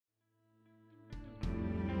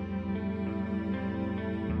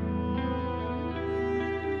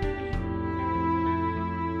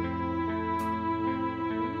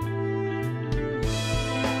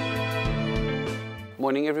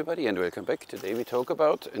Morning everybody and welcome back. Today we talk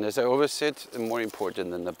about, and as I always said, more important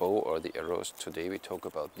than the bow or the arrows, today we talk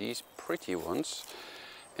about these pretty ones.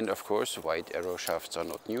 And of course white arrow shafts are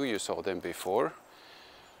not new, you saw them before.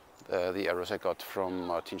 The arrows I got from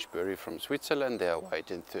Martin Spöri from Switzerland, they are white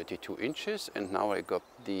and 32 inches, and now I got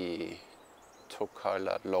the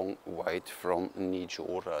Tokala Long white from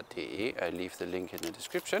Nijora. I leave the link in the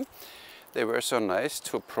description. They were so nice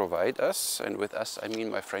to provide us, and with us I mean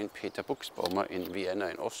my friend Peter Buxbaumer in Vienna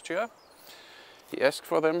in Austria. He asked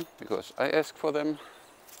for them because I asked for them.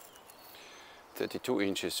 32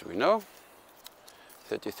 inches we know,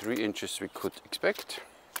 33 inches we could expect,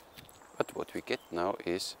 but what we get now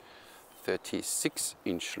is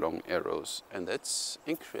 36-inch long arrows, and that's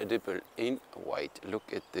incredible in white.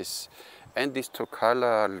 Look at this. And this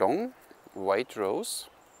Tokala Long white rose,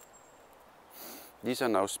 these are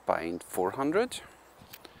now spined 400,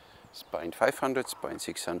 spined 500, spined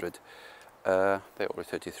 600. They're all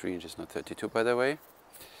 33 inches, not 32 by the way.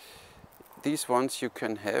 These ones you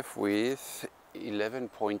can have with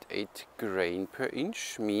 11.8 grain per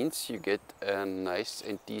inch, means you get a nice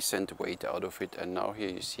and decent weight out of it. And now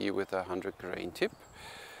here you see with a 100 grain tip,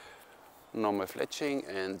 normal fletching,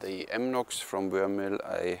 and the M-Nox from Vermeil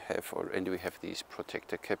I have, and we have these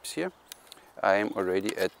protector caps here. I am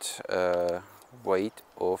already at weight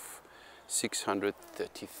of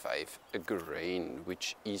 635 a grain,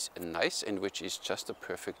 which is nice and which is just a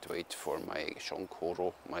perfect weight for my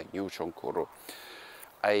Shonkoro, my new Shonkoro.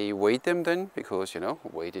 I weighed them then because, you know,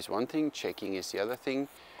 weight is one thing, checking is the other thing.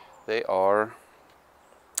 They are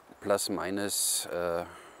plus minus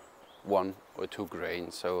 1 or 2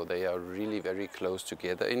 grains, so they are really very close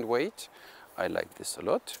together in weight. I like this a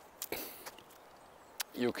lot.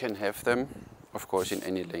 You can have them, of course, in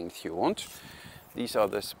any length you want. These are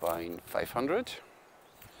the spine 500.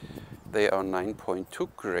 They are 9.2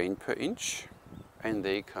 grain per inch, and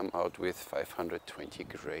they come out with 520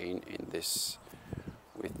 grain in this,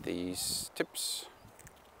 with these tips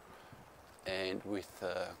and with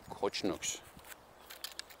Knox.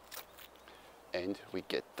 And we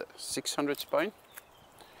get the 600 spine,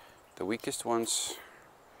 the weakest ones,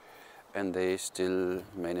 and they still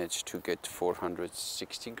manage to get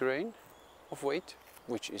 460 grain of weight,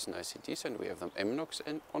 which is nice and decent. We have them M-Nox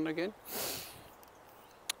on again.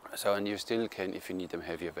 So, and you still can, if you need them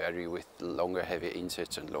heavier, vary with longer, heavier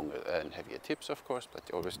insets and longer and heavier tips, of course, but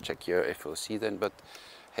always check your FOC then, but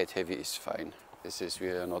head heavy is fine. We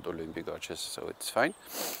are not Olympic archers, so it's fine.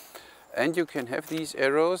 And you can have these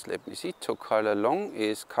arrows, let me see, Tokala Long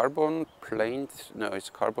is carbon plain, no, it's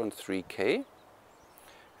carbon 3K.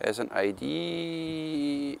 Has an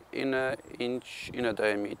ID inner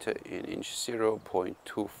diameter in inch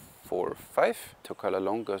 0.245. Tokala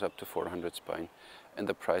Long goes up to 400 spine, and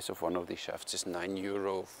the price of one of these shafts is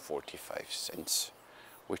 €9.45,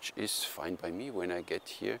 which is fine by me when I get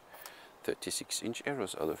here 36-inch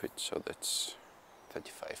arrows out of it. So that's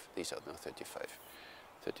 35. These are now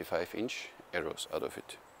 35-inch arrows out of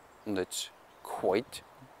it, and that's quite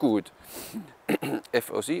good.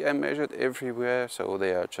 FOC I measured everywhere, so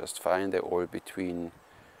they are just fine. They're all between,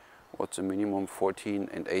 what's the minimum, 14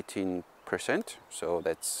 and 18%, so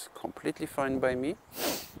that's completely fine by me.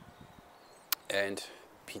 And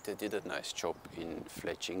Peter did a nice job in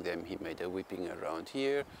fletching them. He made a whipping around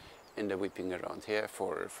here and a whipping around here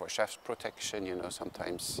for shaft protection. You know,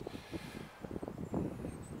 sometimes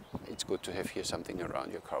it's good to have here something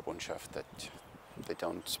around your carbon shaft that they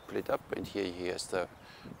don't split up, and here he has the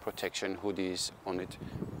protection hoodies on it.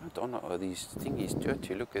 I don't know, are these thingies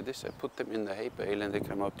dirty? Look at this, I put them in the hay bale and they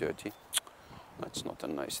come out dirty. That's not a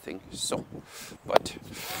nice thing. So, but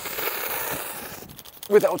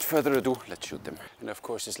without further ado, let's shoot them. And of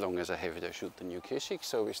course, as long as I have it, I shoot the new Keshik.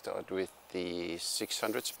 So we start with the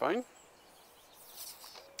 600 spine.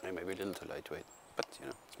 And maybe a little too lightweight, but you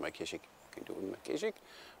know, it's my Keshik. I can do with my Keshik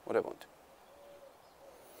what I want.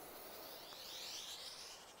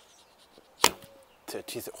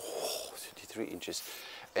 33 inches,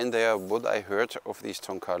 and they are, what I heard of these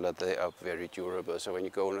Tokala, they are very durable. So when you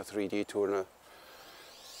go on a 3D tour, a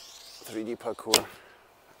 3D parkour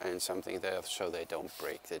and something there, so they don't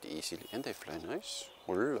break that easily, and they fly nice.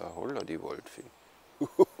 Holla, holla die Waldfee.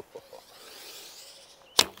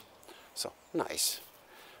 So nice.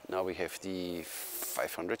 Now we have the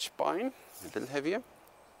 500 spine, a little heavier.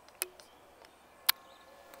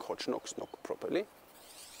 Knox knock properly.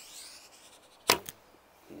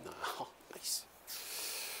 No, nice.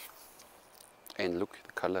 And look,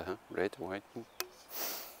 the color, huh? Red, white,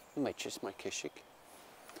 matches my Keshik.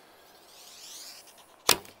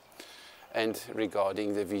 And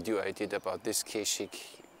regarding the video I did about this Keshik,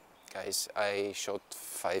 Guys, I shot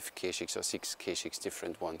 5 K6 or 6 K6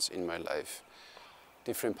 different ones in my life.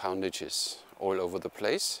 Different poundages all over the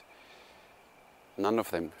place. None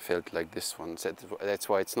of them felt like this one. That's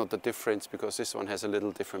why it's not the difference, because this one has a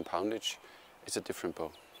little different poundage. It's a different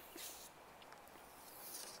bow.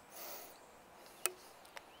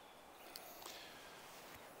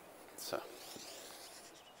 So.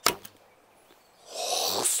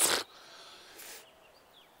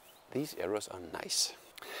 These arrows are nice.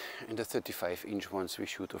 And the 35-inch ones we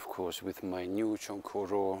shoot, of course, with my new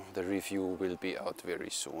Chonkoro. The review will be out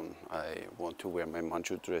very soon. I want to wear my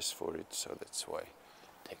manchu dress for it, so that's why it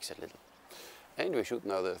takes a little. And we shoot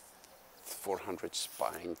now the 400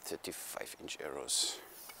 spine 35-inch arrows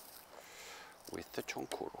with the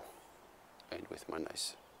Chonkoro and with my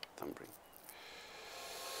nice thumb ring.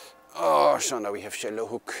 Oh, so now we have shallow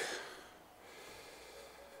hook.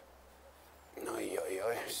 Oi, oi,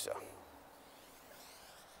 oi, so.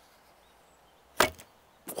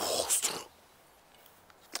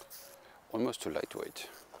 Almost too lightweight,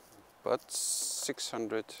 but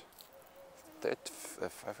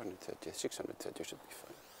 530, 630 should be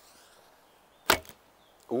fine.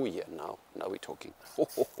 Oh yeah, now we're talking. Ho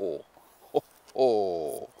ho ho, ho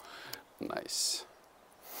ho, nice.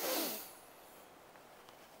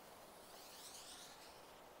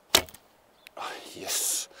 Oh,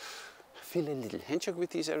 yes, I feel a little handshake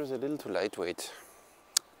with these arrows, a little too lightweight.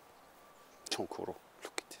 Chonkoro,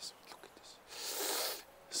 look at this, look at this.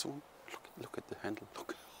 So. Look at the handle,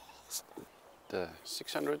 look. The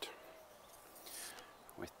 600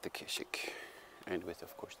 with the Keshik and with,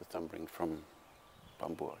 of course, the thumb ring from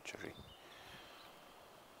Bamboo Archery.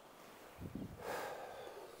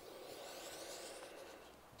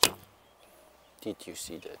 Did you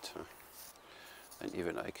see that? Huh? And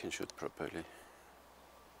even I can shoot properly.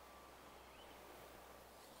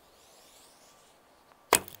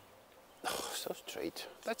 Oh, so straight.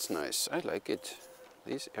 That's nice. I like it.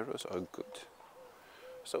 These arrows are good.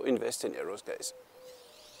 So invest in arrows, guys.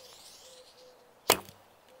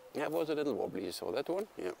 Yeah, it was a little wobbly, you saw that one?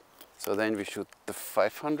 Yeah. So then we shoot the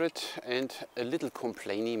 500 and a little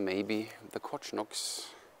complainy maybe. The Koch knocks,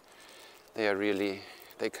 they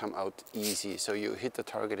come out easy. So you hit the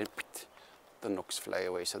target and the knocks fly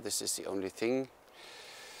away. So this is the only thing.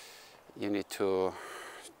 You need to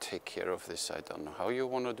take care of this. I don't know how you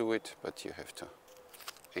want to do it, but you have to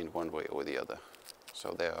in one way or the other.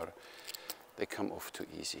 So they come off too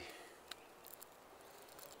easy.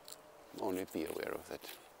 Only be aware of that.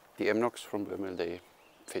 The M-Knocks from Wemmel, they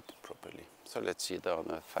fit properly. So let's see down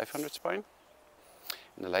the 500 spine.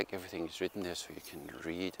 And I like everything is written there, so you can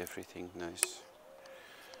read everything nice.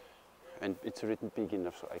 And it's written big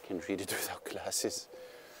enough so I can read it without glasses.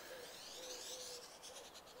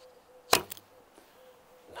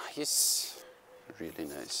 Nice, really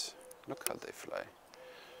nice. Look how they fly.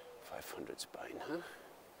 500 spine, huh?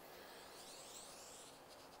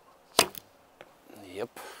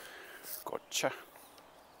 Yep, gotcha.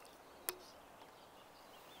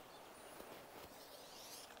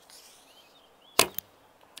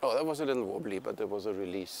 Oh, that was a little wobbly, but there was a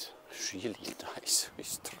release. Really nice.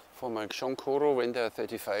 For my Chonkoro, when they're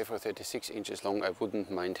 35 or 36 inches long, I wouldn't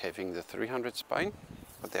mind having the 300 spine,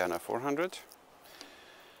 but they are now 400.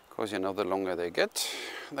 Because you know, the longer they get,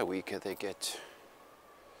 the weaker they get.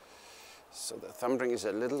 So the thumb ring is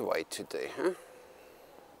a little wide today, huh?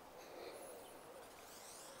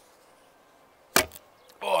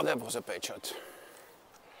 Oh, that was a bad shot.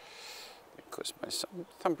 Because my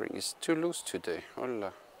thumb ring is too loose today.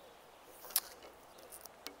 Hola.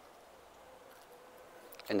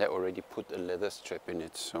 And I already put a leather strap in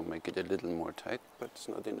it, so make it a little more tight, but it's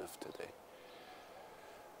not enough today.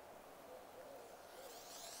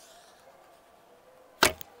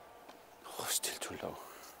 Oh, still too low.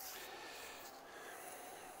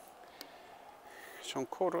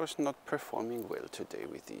 Chonkoro is not performing well today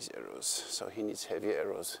with these arrows, so he needs heavier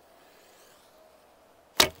arrows.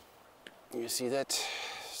 You see that?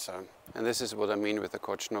 So, and this is what I mean with the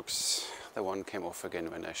Koch knocks. The one came off again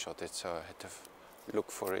when I shot it, so I had to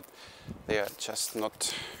look for it. They are just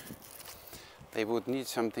not, they would need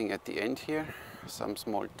something at the end here, some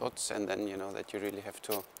small dots, and then you know that you really have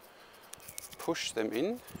to push them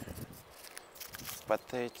in, but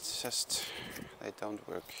they don't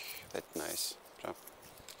work that nice. So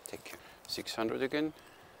take 600 again.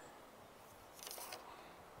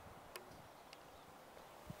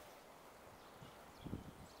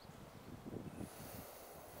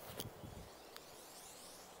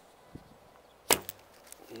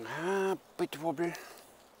 Bit wobble.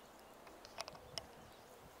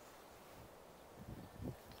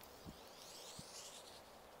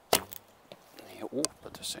 Yeah, oh,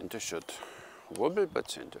 but the center should wobble,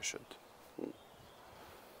 but center should.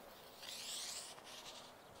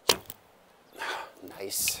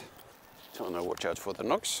 Nice. So now watch out for the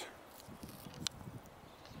knocks.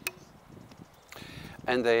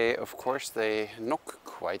 And they, of course, they knock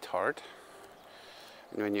quite hard.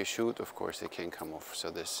 And when you shoot, of course, they can come off.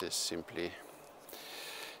 So this is simply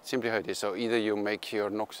how it is. So either you make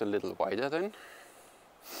your knocks a little wider then,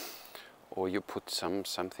 or you put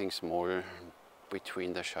something small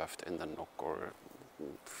between the shaft and the knock, or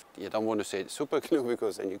you don't want to say super glue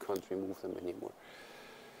because then you can't remove them anymore.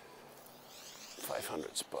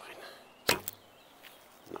 500 spine.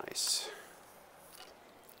 Nice.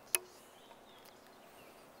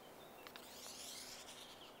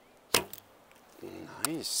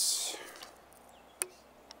 Nice.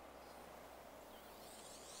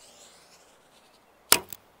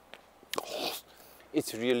 Oh,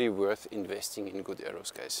 it's really worth investing in good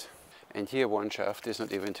arrows, guys. And here one shaft is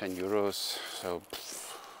not even 10 euros, so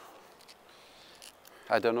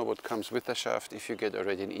I don't know what comes with the shaft, if you get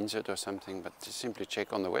already an insert or something, but just simply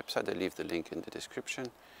check on the website. I leave the link in the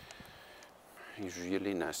description. It's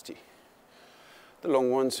really nasty. The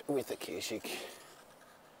long ones with the K-shik.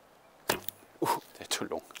 Ooh, they're too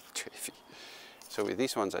long, too heavy. So with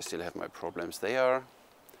these ones I still have my problems. They are,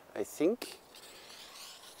 I think,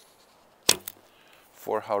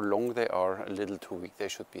 for how long they are, a little too weak. They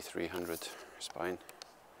should be 300 spine.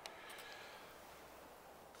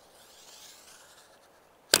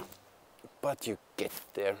 But you get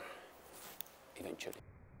there eventually.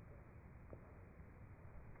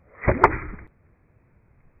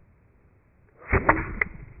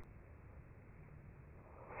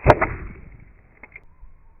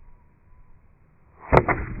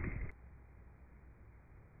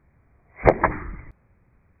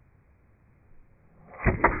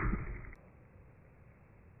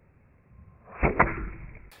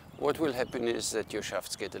 What will happen is that your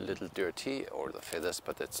shafts get a little dirty, or the feathers,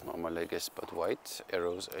 but that's normal, I guess. But white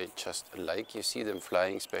arrows I just like. You see them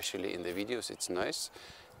flying, especially in the videos, it's nice.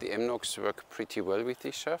 The M-Nox work pretty well with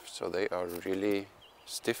these shafts, so they are really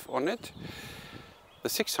stiff on it. The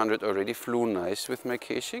 600 already flew nice with my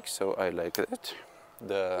K-shik, so I like that.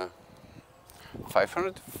 The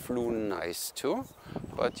 500 flew nice too,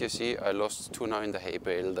 but you see I lost two now in the hay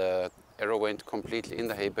bale. The arrow went completely in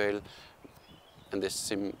the hay bale, and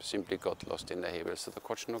this simply got lost in the hay bale. So the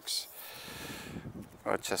Koch knocks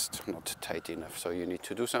are just not tight enough. So you need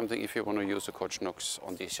to do something if you want to use the Koch knocks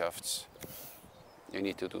on these shafts. You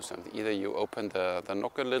need to do something. Either you open the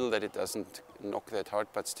knock a little, that it doesn't knock that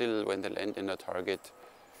hard, but still when they land in a target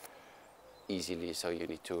easily. So you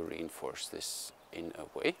need to reinforce this in a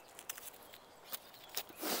way.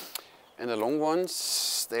 And the long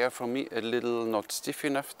ones, they are for me a little not stiff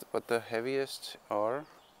enough, but the heaviest are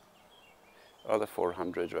the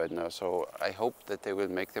 400 right now. So I hope that they will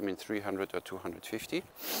make them in 300 or 250,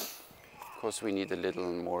 because we need a little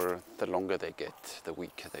more. The longer they get, the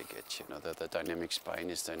weaker they get. You know, the dynamic spine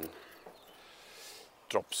is then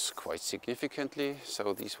drops quite significantly.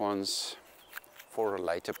 So these ones for a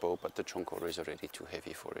lighter bow, but the Chonkoro is already too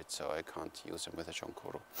heavy for it, so I can't use them with a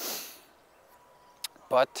Chonkoro.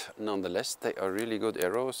 But nonetheless, they are really good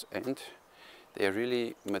arrows, and they are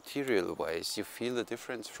really material-wise. You feel the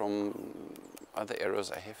difference from other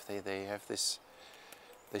arrows I have. They have this.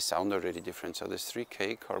 They sound already different. So this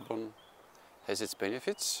 3K carbon has its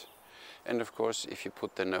benefits, and of course, if you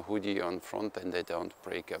put then a hoodie on front, then they don't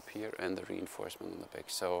break up here, and the reinforcement on the back.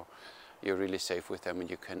 So you're really safe with them, and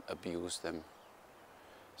you can abuse them.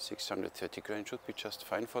 630 grain should be just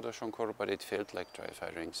fine for the Chonkoro, but it felt like dry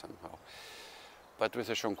firing somehow. But with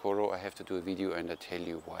the Chonkoro I have to do a video and I tell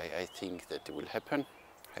you why I think that it will happen.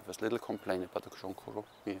 I have a little complaint about the Chonkoro.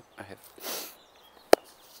 Yeah, I have.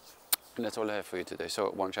 And that's all I have for you today.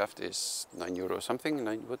 So one shaft is €9 something.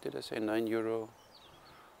 What did I say?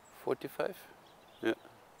 €9.45? Yeah.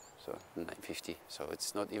 So 9.50. So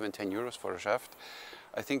it's not even €10 for a shaft.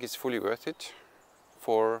 I think it's fully worth it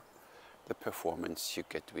for the performance you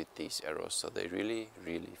get with these arrows. So they really,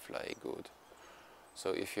 really fly good.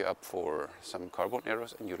 So if you're up for some carbon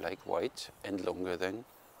arrows and you like white and longer than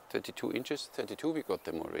 32 inches, 32 we got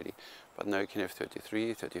them already, but now you can have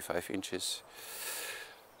 33, 35 inches.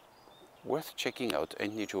 Worth checking out.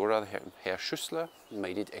 And Nijora, Herr Schüssler,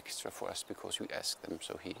 made it extra for us because we asked them,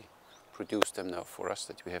 so he produced them now for us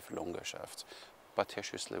that we have longer shafts. But Herr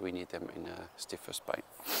Schüssler, we need them in a stiffer spine.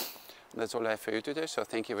 That's all I have for you today. So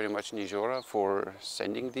thank you very much, Nijora, for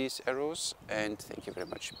sending these arrows, and thank you very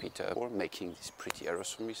much, Peter, for making these pretty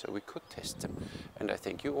arrows for me so we could test them. And I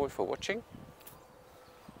thank you all for watching.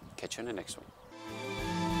 Catch you in the next one.